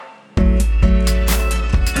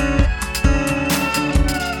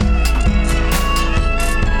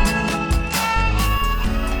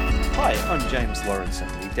Laurenceson,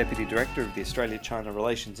 the Deputy Director of the Australia-China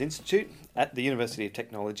Relations Institute at the University of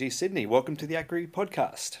Technology, Sydney. Welcome to the ACRI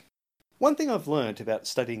podcast. One thing I've learned about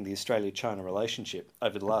studying the Australia-China relationship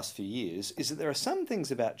over the last few years is that there are some things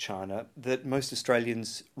about China that most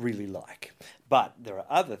Australians really like, but there are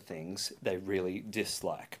other things they really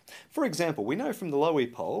dislike. For example, we know from the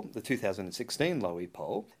Lowy poll, the 2016 Lowy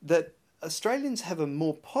poll, that Australians have a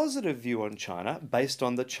more positive view on China based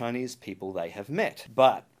on the Chinese people they have met.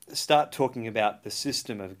 But start talking about the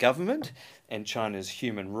system of government and China's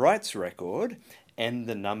human rights record, and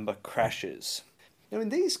the number crashes. Now, in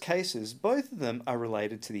these cases, both of them are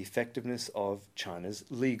related to the effectiveness of China's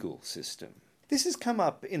legal system. This has come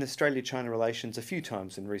up in Australia-China relations a few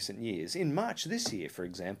times in recent years. In March this year, for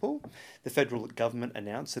example, the federal government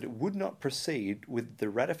announced that it would not proceed with the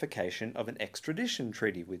ratification of an extradition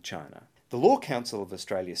treaty with China. The Law Council of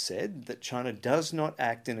Australia said that China does not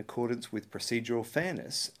act in accordance with procedural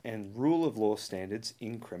fairness and rule of law standards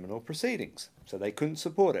in criminal proceedings, so they couldn't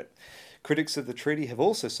support it. Critics of the treaty have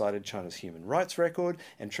also cited China's human rights record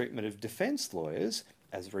and treatment of defence lawyers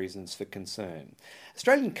as reasons for concern.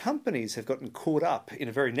 Australian companies have gotten caught up in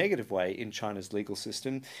a very negative way in China's legal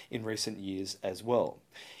system in recent years as well.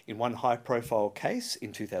 In one high-profile case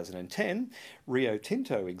in 2010, Rio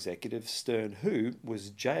Tinto executive Stern Hu was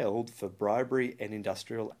jailed for bribery and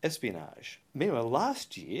industrial espionage. Meanwhile,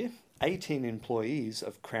 last year, 18 employees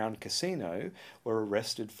of Crown Casino were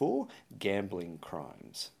arrested for gambling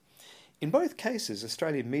crimes. In both cases,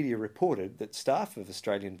 Australian media reported that staff of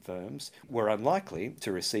Australian firms were unlikely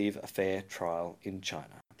to receive a fair trial in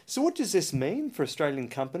China. So what does this mean for Australian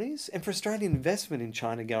companies and for Australian investment in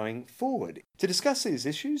China going forward? To discuss these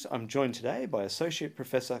issues, I'm joined today by Associate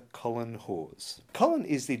Professor Colin Hawes. Colin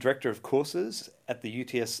is the Director of Courses at the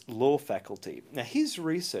UTS Law Faculty. Now, his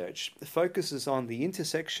research focuses on the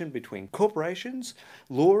intersection between corporations,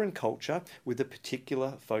 law and culture, with a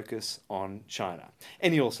particular focus on China.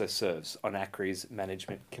 And he also serves on ACRI's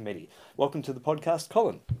Management Committee. Welcome to the podcast,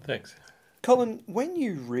 Colin. Thanks. Colin, when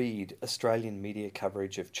you read Australian media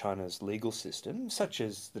coverage of China's legal system, such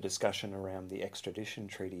as the discussion around the extradition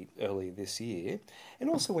treaty earlier this year, and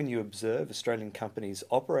also when you observe Australian companies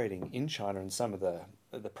operating in China and some of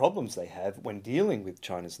the problems they have when dealing with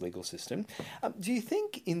China's legal system, do you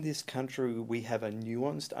think in this country we have a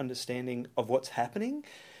nuanced understanding of what's happening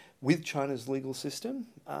with China's legal system?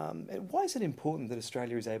 And why is it important that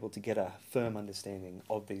Australia is able to get a firm understanding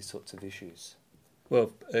of these sorts of issues?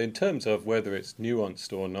 Well, in terms of whether it's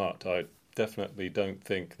nuanced or not, I definitely don't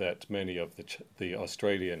think that many of the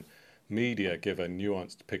Australian media give a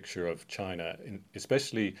nuanced picture of China,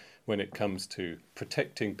 especially when it comes to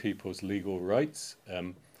protecting people's legal rights.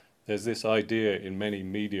 There's this idea in many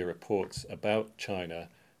media reports about China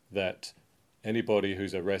that anybody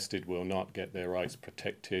who's arrested will not get their rights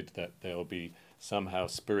protected, that they'll be somehow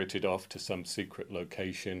spirited off to some secret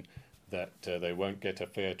location, that they won't get a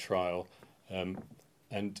fair trial.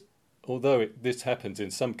 And although this happens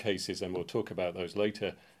in some cases, and we'll talk about those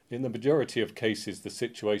later, in the majority of cases the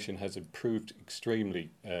situation has improved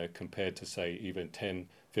extremely compared to, say, even 10,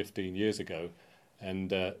 15 years ago. And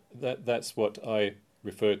that's what I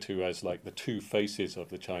refer to as like the two faces of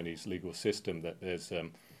the Chinese legal system, that there's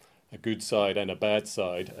a good side and a bad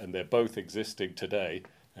side, and they're both existing today,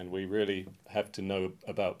 and we really have to know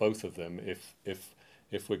about both of them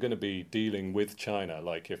if we're going to be dealing with China.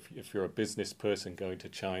 Like if you're a business person going to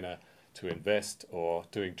China to invest or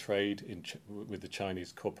doing trade with the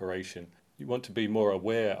Chinese corporation, you want to be more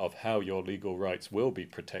aware of how your legal rights will be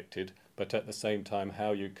protected, but at the same time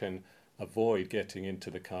how you can avoid getting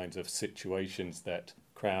into the kinds of situations that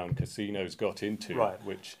Crown Casinos got into, right,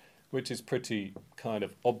 which is pretty kind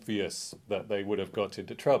of obvious that they would have got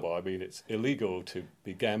into trouble. I mean, it's illegal to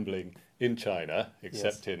be gambling in China,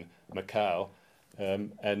 except in Macau.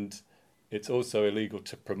 And it's also illegal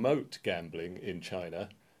to promote gambling in China,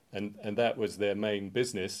 and that was their main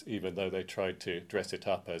business, even though they tried to dress it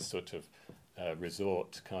up as sort of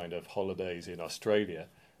resort kind of holidays in Australia.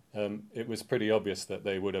 It was pretty obvious that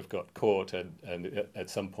they would have got caught and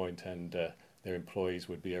at some point, and their employees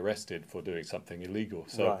would be arrested for doing something illegal.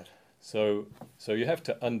 Right. So you have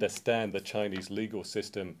to understand the Chinese legal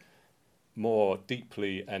system more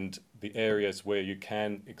deeply, and the areas where you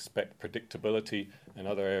can expect predictability and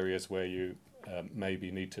other areas where you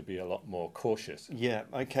maybe need to be a lot more cautious. Yeah,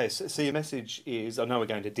 okay. So your message is, I know we're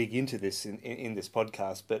going to dig into this in this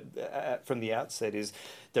podcast, but from the outset is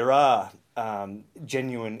there are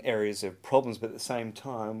genuine areas of problems, but at the same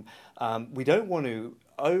time, we don't want to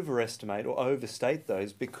overestimate or overstate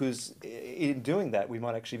those, because in doing that we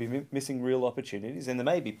might actually be missing real opportunities, and there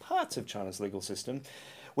may be parts of China's legal system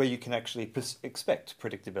where you can actually expect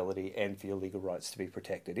predictability and for your legal rights to be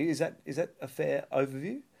protected. Is that a fair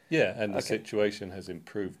overview? Yeah, and the situation has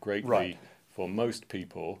improved greatly Right. for most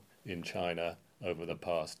people in China over the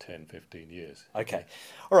past 10, 15 years. Okay.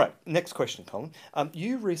 All right. Next question, Colin.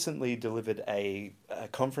 You recently delivered a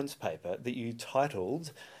conference paper that you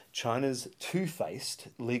titled China's Two-Faced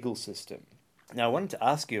Legal System. Now, I wanted to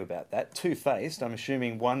ask you about that. Two-faced, I'm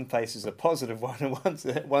assuming one face is a positive one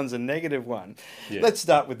and one's a negative one. Yeah. Let's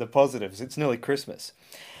start with the positives. It's nearly Christmas.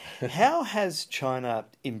 How has China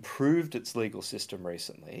improved its legal system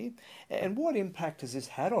recently, and what impact has this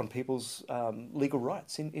had on people's legal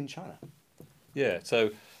rights in China? Yeah,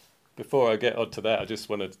 so before I get onto that, I just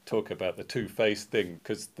want to talk about the two-faced thing,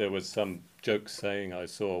 because there was some joke saying I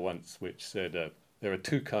saw once which said there are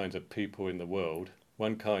two kinds of people in the world.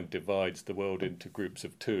 One kind divides the world into groups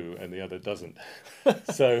of two and the other doesn't.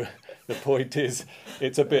 So the point is,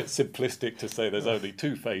 it's a bit simplistic to say there's only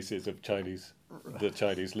two faces of the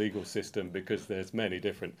Chinese legal system, because there's many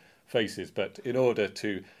different faces. But in order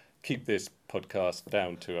to keep this podcast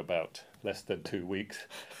down to about less than 2 weeks,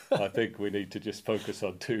 I think we need to just focus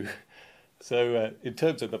on two. So in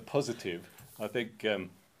terms of the positive, I think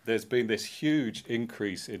there's been this huge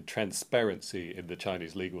increase in transparency in the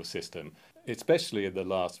Chinese legal system, especially in the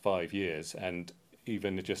last 5 years, and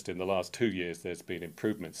even just in the last 2 years there's been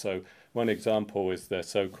improvement. So one example is the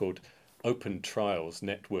so-called Open Trials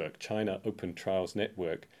Network, China Open Trials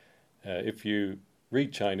Network. If you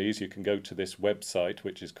read Chinese, you can go to this website,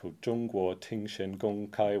 which is called 中国庭审公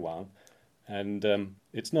开网, and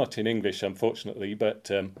it's not in English, unfortunately, but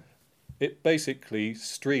it basically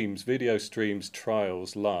video streams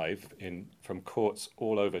trials live from courts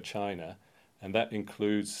all over China, and that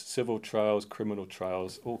includes civil trials, criminal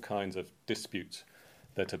trials, all kinds of disputes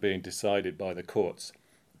that are being decided by the courts.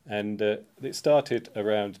 And it started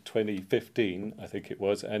around 2015, I think it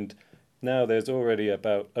was, and now there's already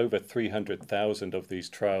about over 300,000 of these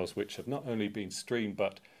trials which have not only been streamed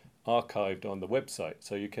but archived on the website.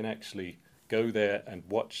 So you can actually go there and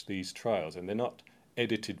watch these trials, and they're not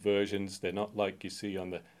edited versions. They're not like you see on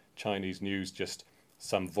the Chinese news, just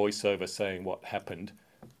some voiceover saying what happened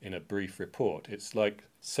in a brief report. It's like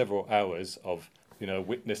several hours of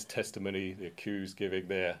witness testimony, the accused giving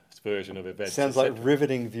their version of events. Sounds like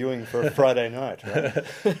riveting viewing for a Friday night, right?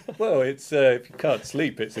 Well, it's if you can't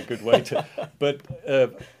sleep, it's a good way to. But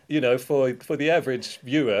for the average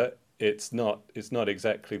viewer, it's not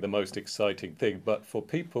exactly the most exciting thing. But for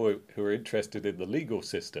people who are interested in the legal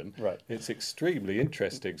system, right, it's extremely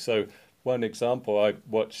interesting. So one example I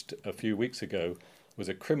watched a few weeks ago was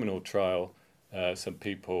a criminal trial. Some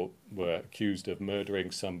people were accused of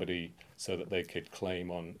murdering somebody so that they could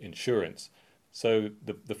claim on insurance. So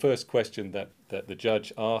the first question that the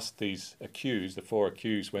judge asked these accused, the four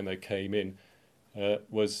accused, when they came in,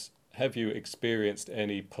 was, have you experienced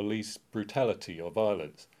any police brutality or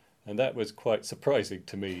violence? And that was quite surprising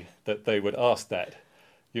to me that they would ask that,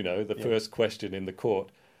 first question in the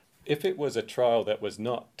court. If it was a trial that was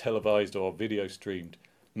not televised or video streamed,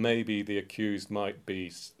 maybe the accused might be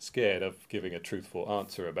scared of giving a truthful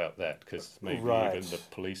answer about that, because maybe even the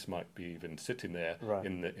police might be even sitting there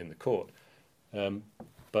in the court.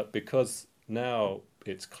 But because now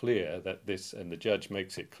it's clear that this, and the judge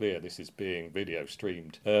makes it clear this is being video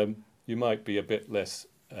streamed, you might be a bit less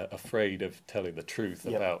afraid of telling the truth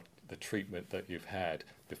about the treatment that you've had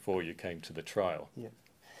before you came to the trial. Yeah.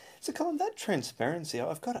 So, Colin, that transparency,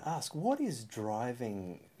 I've got to ask, what is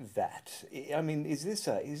driving that? I mean, is this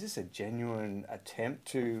a genuine attempt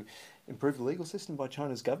to improve the legal system by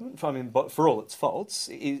China's government? I mean, but for all its faults,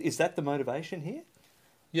 is that the motivation here?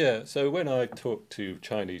 Yeah, so when I talk to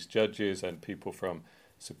Chinese judges and people from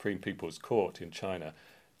Supreme People's Court in China,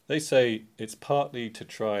 they say it's partly to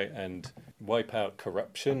try and wipe out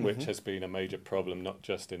corruption, which has been a major problem not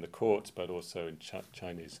just in the courts but also in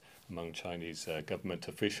among Chinese government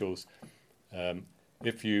officials.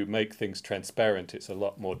 If you make things transparent, it's a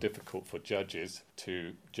lot more difficult for judges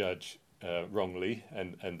to judge wrongly,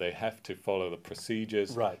 and they have to follow the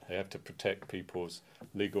procedures. Right. They have to protect people's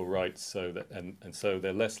legal rights, so that and so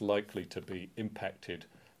they're less likely to be impacted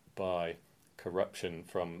by corruption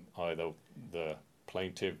from either the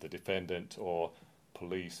plaintiff, the defendant, or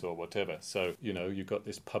police or whatever. So you've got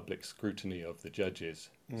this public scrutiny of the judges.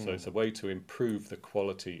 So it's a way to improve the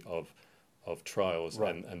quality of trials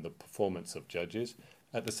and the performance of judges.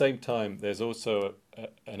 At the same time, there's also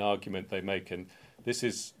an argument they make, and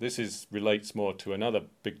this relates more to another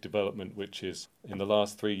big development, which is in the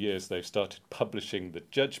last 3 years they've started publishing the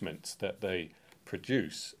judgments that they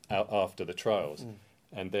produce after the trials,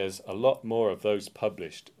 and there's a lot more of those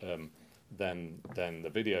published than the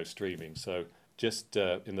video streaming. So just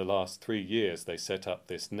in the last 3 years, they set up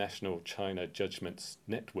this National China Judgments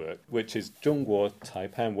Network, which is 中国裁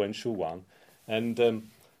判文书网. And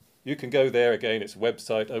you can go there again. It's a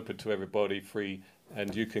website open to everybody, free,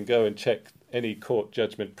 and you can go and check any court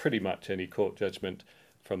judgment, pretty much any court judgment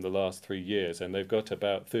from the last 3 years. And they've got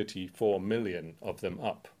about 34 million of them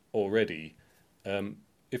up already.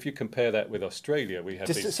 If you compare that with Australia, we have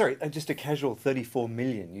just a casual 34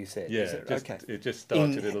 million, you said. Yeah, it just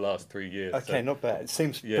started in the last 3 years. Okay, so, not bad. It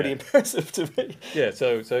seems pretty impressive to me. Yeah,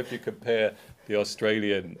 so if you compare the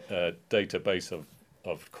Australian database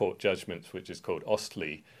of court judgments, which is called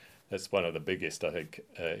ACRI, that's one of the biggest, I think,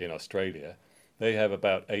 in Australia. They have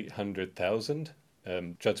about 800,000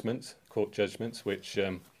 court judgments, which,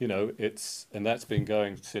 and that's been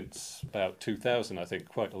going since about 2000, I think,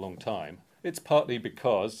 quite a long time. It's partly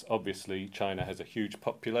because, obviously, China has a huge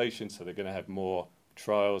population, so they're going to have more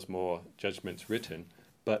trials, more judgments written.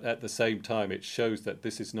 But at the same time, it shows that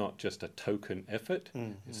this is not just a token effort.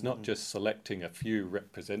 It's not just selecting a few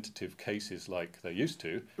representative cases like they used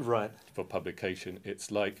to for publication. It's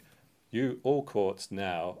like all courts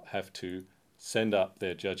now have to send up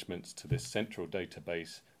their judgments to this central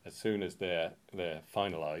database as soon as they're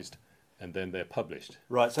finalised. And then they're published.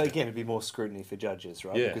 Right. So again, it'd be more scrutiny for judges,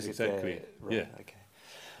 right? Yeah, because exactly. Okay.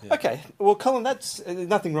 Yeah. Okay. Well, Colin, there's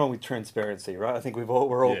nothing wrong with transparency, right? I think we're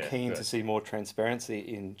all keen to see more transparency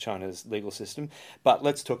in China's legal system. But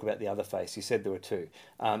let's talk about the other face. You said there were two.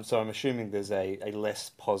 So I'm assuming there's a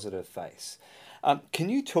less positive face. Can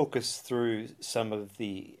you talk us through some of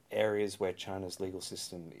the areas where China's legal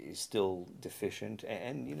system is still deficient,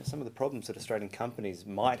 and some of the problems that Australian companies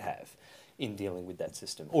might have in dealing with that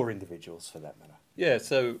system, or individuals for that matter? Yeah,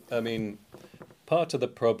 so, part of the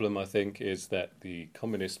problem, I think, is that the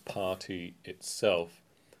Communist Party itself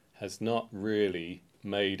has not really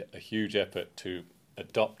made a huge effort to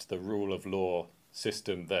adopt the rule of law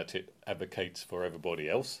system that it advocates for everybody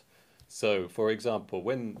else. So, for example,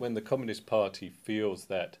 when the Communist Party feels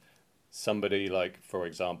that somebody like, for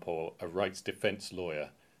example, a rights defense lawyer,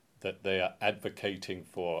 that they are advocating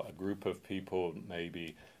for a group of people,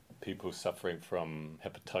 maybe people suffering from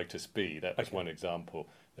hepatitis B. That was one example.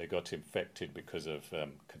 They got infected because of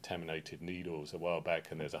contaminated needles a while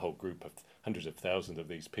back, and there's a whole group of hundreds of thousands of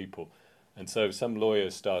these people. And so some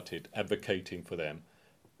lawyers started advocating for them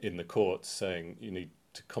in the courts, saying you need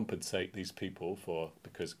to compensate these people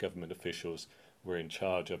because government officials were in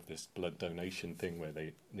charge of this blood donation thing where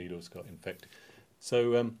the needles got infected.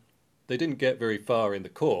 So they didn't get very far in the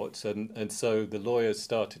courts, and so the lawyers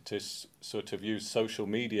started to sort of use social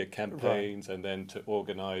media campaigns and then to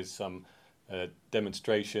organise some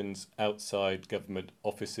demonstrations outside government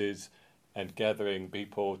offices and gathering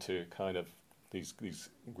people to kind of these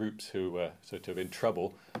groups who were sort of in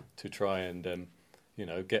trouble to try and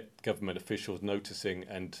get government officials noticing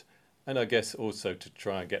and I guess also to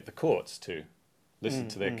try and get the courts to listen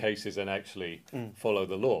to their cases and actually follow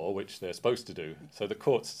the law, which they're supposed to do. So the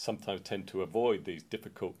courts sometimes tend to avoid these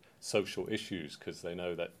difficult social issues because they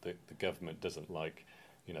know that the government doesn't like,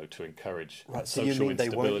 to encourage social instability. So you mean they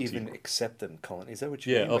won't even accept them, Colin? Is that what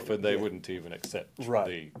you mean? Yeah, often they wouldn't even accept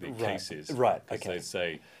the cases. Right, because they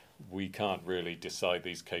say, we can't really decide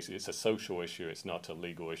these cases. It's a social issue, it's not a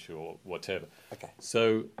legal issue or whatever. Okay.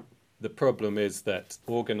 So the problem is that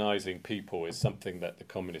organising people is something that the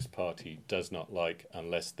Communist Party does not like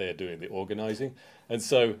unless they're doing the organising. And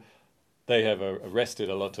so they have arrested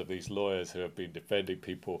a lot of these lawyers who have been defending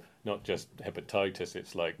people, not just hepatitis,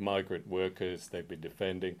 it's like migrant workers they've been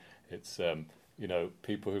defending. It's,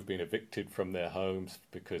 people who've been evicted from their homes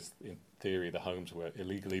because in theory the homes were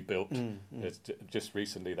illegally built. Just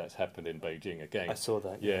recently that's happened in Beijing again. I saw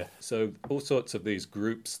that. Yeah, so all sorts of these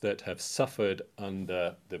groups that have suffered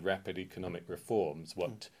under the rapid economic reforms,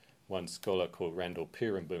 what one scholar called Randall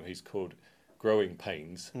Peerenboom, he's called growing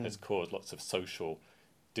pains, has caused lots of social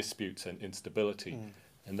disputes and instability.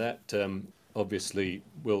 And that obviously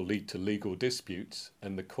will lead to legal disputes,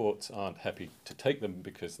 and the courts aren't happy to take them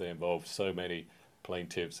because they involve so many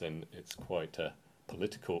plaintiffs and it's quite a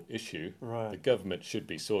political issue. Right. The government should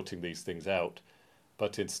be sorting these things out,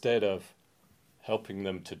 but instead of helping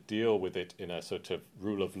them to deal with it in a sort of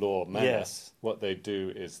rule of law manner, what they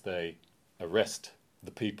do is they arrest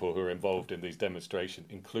the people who are involved in these demonstrations,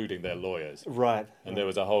 including their lawyers. Right. And there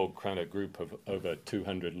was a whole kind of group of over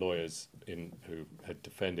 200 lawyers who had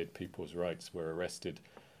defended people's rights were arrested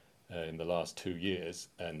in the last 2 years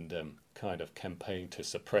and kind of campaigned to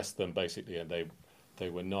suppress them basically, and they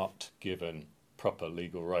were not given proper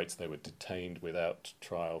legal rights. They were detained without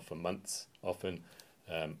trial for months often,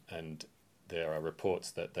 and there are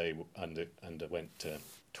reports that they underwent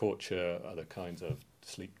torture, other kinds of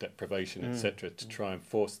sleep deprivation, etc., to try and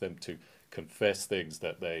force them to confess things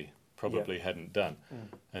that they probably hadn't done.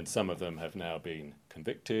 And some of them have now been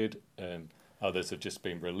convicted, and others have just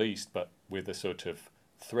been released, but with a sort of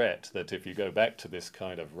threat that if you go back to this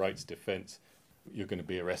kind of rights defence, you're going to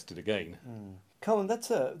be arrested again. Colin,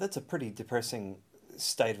 that's a pretty depressing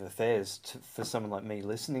state of affairs for someone like me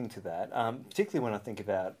listening to that, particularly when I think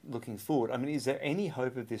about looking forward. I mean, is there any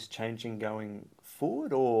hope of this changing going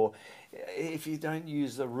forward, or if you don't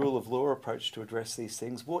use a rule of law approach to address these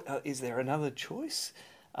things, what is there another choice?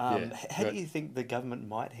 How do you think the government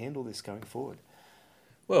might handle this going forward?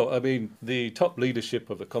 Well, I mean, the top leadership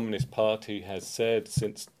of the Communist Party has said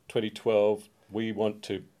since 2012, we want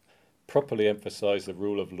to properly emphasise the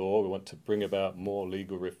rule of law. We want to bring about more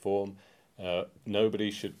legal reform.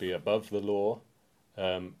 Nobody should be above the law.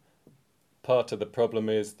 Part of the problem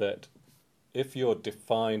is that if you're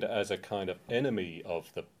defined as a kind of enemy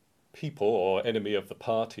of the people or enemy of the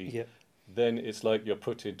party, then it's like you're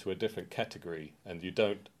put into a different category and you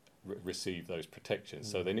don't receive those protections.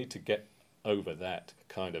 So they need to get over that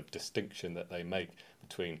kind of distinction that they make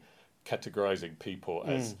between categorizing people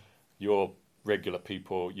as you're regular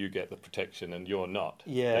people, you get the protection and you're not.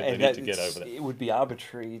 They need to get over that. It would be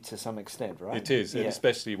arbitrary to some extent, right? It is, and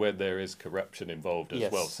especially when there is corruption involved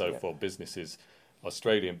as well. So for businesses,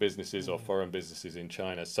 Australian businesses or foreign businesses in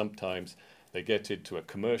China, sometimes they get into a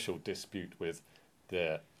commercial dispute with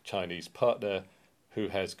their Chinese partner who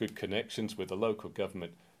has good connections with the local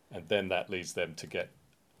government, and then that leads them to get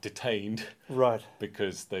detained, right?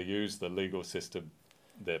 Because they use the legal system,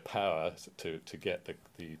 their power to get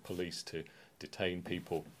the police to detain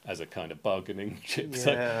people as a kind of bargaining chip.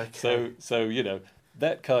 So you know,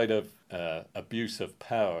 that kind of abuse of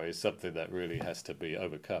power is something that really has to be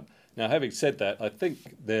overcome. Now, having said that, I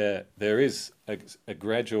think there is a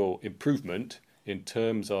gradual improvement in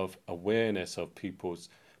terms of awareness of people's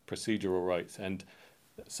procedural rights, and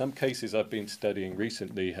some cases I've been studying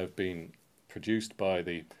recently have been produced by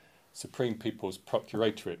the Supreme People's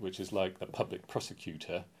Procuratorate, which is like the public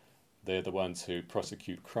prosecutor. They're the ones who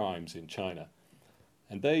prosecute crimes in China.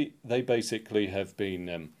 And they basically have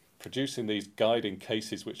been producing these guiding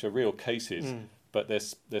cases, which are real cases, but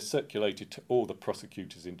they're circulated to all the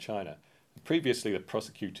prosecutors in China. Previously, the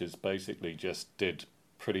prosecutors basically just did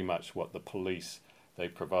pretty much what the police, they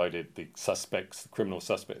provided the suspects, the criminal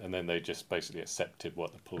suspect, and then they just basically accepted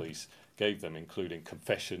what the police gave them, including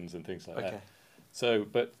confessions and things like that. So,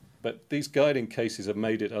 but these guiding cases have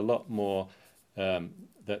made it a lot more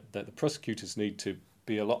that the prosecutors need to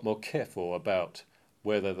be a lot more careful about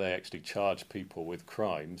whether they actually charge people with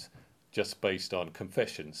crimes just based on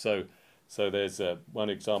confession. So there's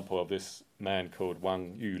one example of this man called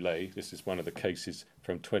Wang Yulei. This is one of the cases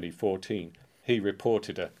from 2014. He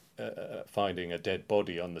reported finding a dead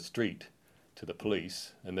body on the street to the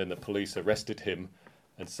police, and then the police arrested him,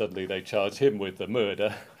 and suddenly they charged him with the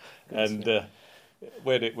murder. And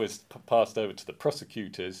when it was passed over to the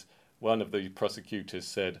prosecutors, one of the prosecutors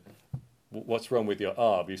said, "What's wrong with your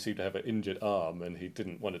arm? You seem to have an injured arm," and he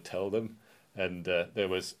didn't want to tell them. And there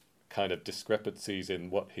was kind of discrepancies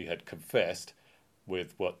in what he had confessed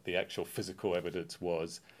with what the actual physical evidence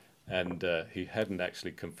was, and he hadn't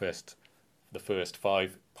actually confessed the first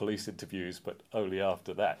 5 police interviews, but only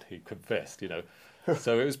after that he confessed, you know.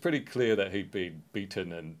 So it was pretty clear that he'd been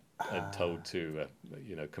beaten and told to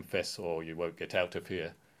confess or you won't get out of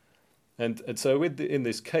here. And so in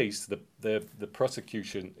this case, the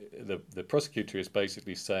prosecutor is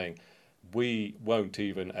basically saying, we won't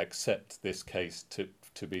even accept this case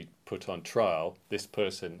to be put on trial. This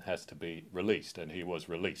person has to be released, and he was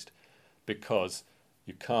released, because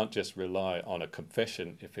you can't just rely on a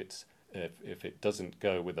confession if it doesn't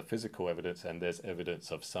go with the physical evidence and there's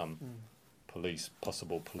evidence of some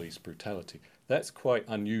possible police brutality. That's quite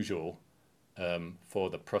unusual for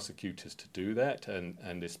the prosecutors to do that,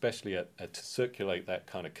 and especially to circulate that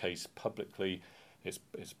kind of case publicly.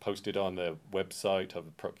 It's posted on the website of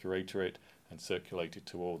the Procuratorate and circulated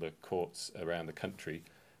to all the courts around the country.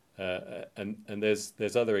 And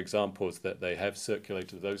there's other examples that they have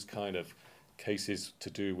circulated, those kind of cases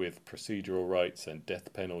to do with procedural rights and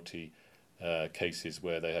death penalty cases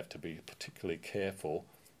where they have to be particularly careful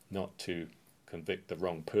not to convict the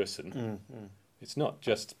wrong person. It's not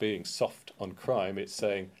just being soft on crime, it's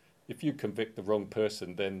saying if you convict the wrong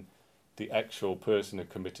person, then the actual person who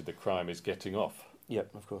committed the crime is getting off.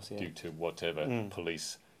 Yep, of course, yeah. Due to whatever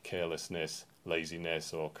police carelessness,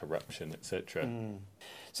 laziness or corruption, etc.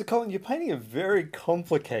 So, Colin, you're painting a very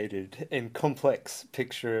complicated and complex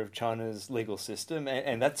picture of China's legal system,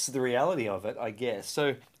 and that's the reality of it, I guess.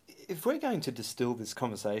 So, If we're going to distill this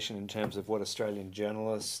conversation in terms of what Australian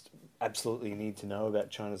journalists absolutely need to know about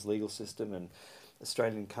China's legal system and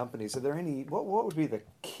Australian companies, are there any? What would be the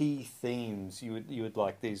key themes you would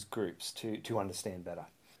like these groups to understand better?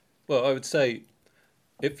 Well, I would say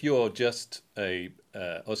if you're just a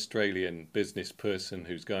Australian business person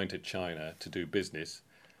who's going to China to do business,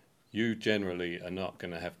 you generally are not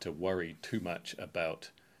going to have to worry too much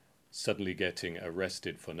about suddenly getting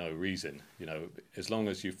arrested for no reason. As long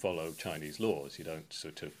as you follow Chinese laws, you don't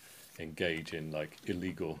sort of engage in like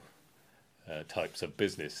illegal types of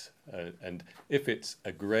business. And if it's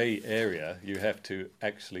a grey area, you have to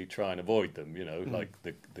actually try and avoid them, like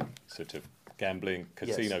the sort of gambling,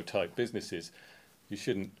 casino type businesses. You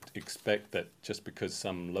shouldn't expect that just because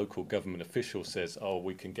some local government official says, oh,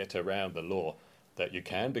 we can get around the law, that you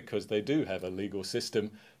can, because they do have a legal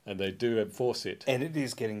system and they do enforce it. And it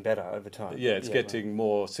is getting better over time. Yeah, it's getting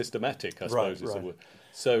more systematic, I suppose. Is the word.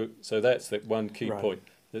 So that's the one key point.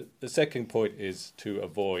 The second point is to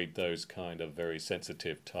avoid those kind of very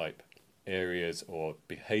sensitive type areas or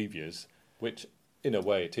behaviours, which in a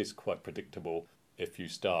way it is quite predictable if you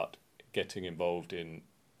start getting involved in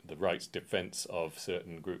the rights defence of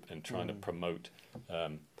certain group and trying to promote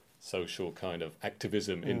social kind of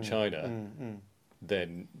activism in China.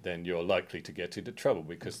 Then you're likely to get into trouble,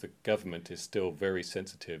 because the government is still very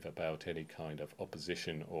sensitive about any kind of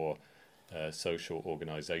opposition or social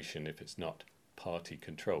organisation if it's not party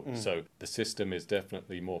controlled. So the system is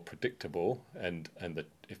definitely more predictable, and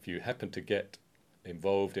if you happen to get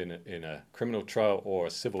involved in a criminal trial or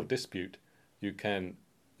a civil dispute, you can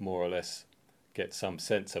more or less get some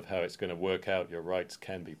sense of how it's going to work out. Your rights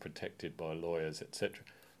can be protected by lawyers, etc.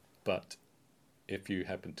 But if you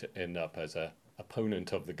happen to end up as a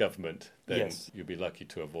opponent of the government, then you'll be lucky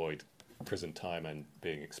to avoid prison time and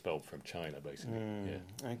being expelled from China, basically.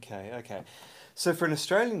 Okay. So for an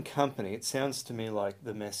Australian company, it sounds to me like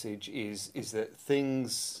the message is that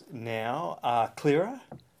things now are clearer,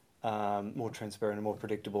 more transparent and more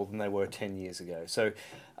predictable than they were 10 years ago. So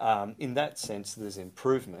in that sense, there's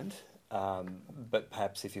improvement. But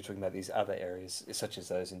perhaps if you're talking about these other areas, such as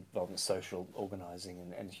those involving social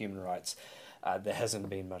organising and human rights, there hasn't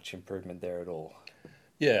been much improvement there at all.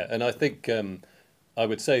 Yeah, and I think I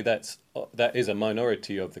would say that is a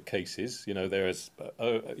minority of the cases. There is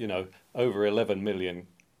over 11 million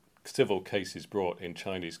civil cases brought in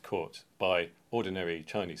Chinese courts by ordinary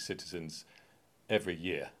Chinese citizens every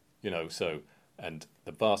year. And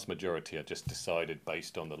the vast majority are just decided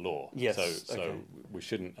based on the law. Yes. So we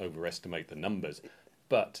shouldn't overestimate the numbers.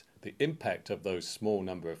 But the impact of those small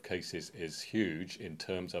number of cases is huge in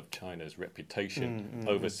terms of China's reputation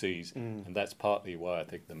overseas. And that's partly why I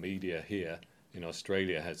think the media here in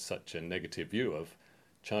Australia has such a negative view of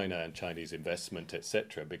China and Chinese investment,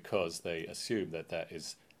 etc., because they assume that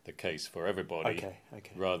is the case for everybody,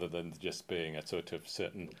 rather than just being a sort of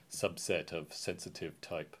certain subset of sensitive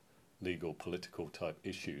type legal, political type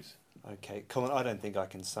issues. Okay, Colin, I don't think I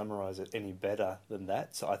can summarise it any better than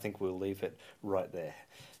that, so I think we'll leave it right there.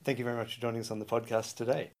 Thank you very much for joining us on the podcast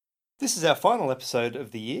today. This is our final episode of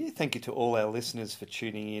the year. Thank you to all our listeners for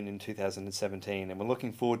tuning in 2017, and we're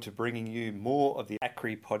looking forward to bringing you more of the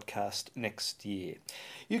ACRI podcast next year.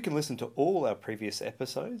 You can listen to all our previous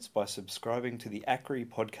episodes by subscribing to the ACRI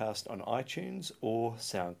podcast on iTunes or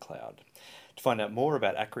SoundCloud. To find out more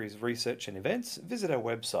about ACRI's research and events, visit our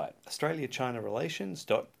website,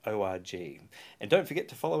 australiachinarelations.org. And don't forget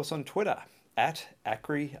to follow us on Twitter,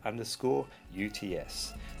 @ACRI_UTS.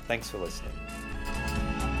 Thanks for listening.